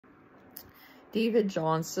David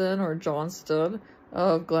Johnson or Johnston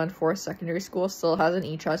of Glenforest Secondary School still hasn't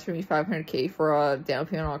e-transferred me $500K for a down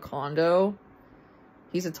payment on a condo.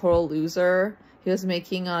 He's a total loser. He was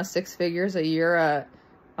making 6 figures a year at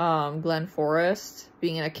Glenforest,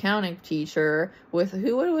 being an accounting teacher with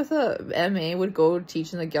a MA would go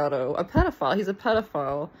teach in the ghetto. A pedophile. He's a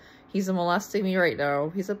pedophile. He's molesting me right now.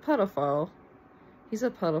 He's a pedophile. He's a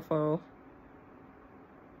pedophile.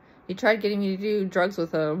 He tried getting me to do drugs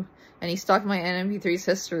with him, and he stalked my NMP3's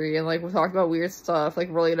history, and, like, we talked about weird stuff, like,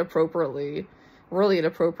 really inappropriately. Really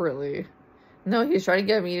inappropriately. No, he was trying to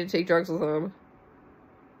get me to take drugs with him.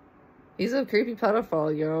 He's a creepy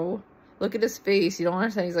pedophile, yo. Look at his face. You don't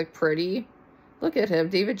understand he's, like, pretty? Look at him.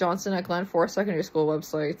 David Johnson at Glenforest Secondary School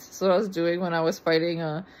website. That's what I was doing when I was fighting,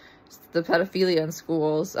 the pedophilia in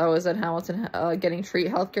schools. I was at Hamilton, getting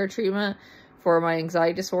healthcare treatment for my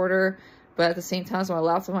anxiety disorder. But at the same time, so I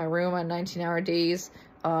left in my room on 19-hour days,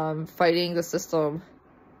 fighting the system.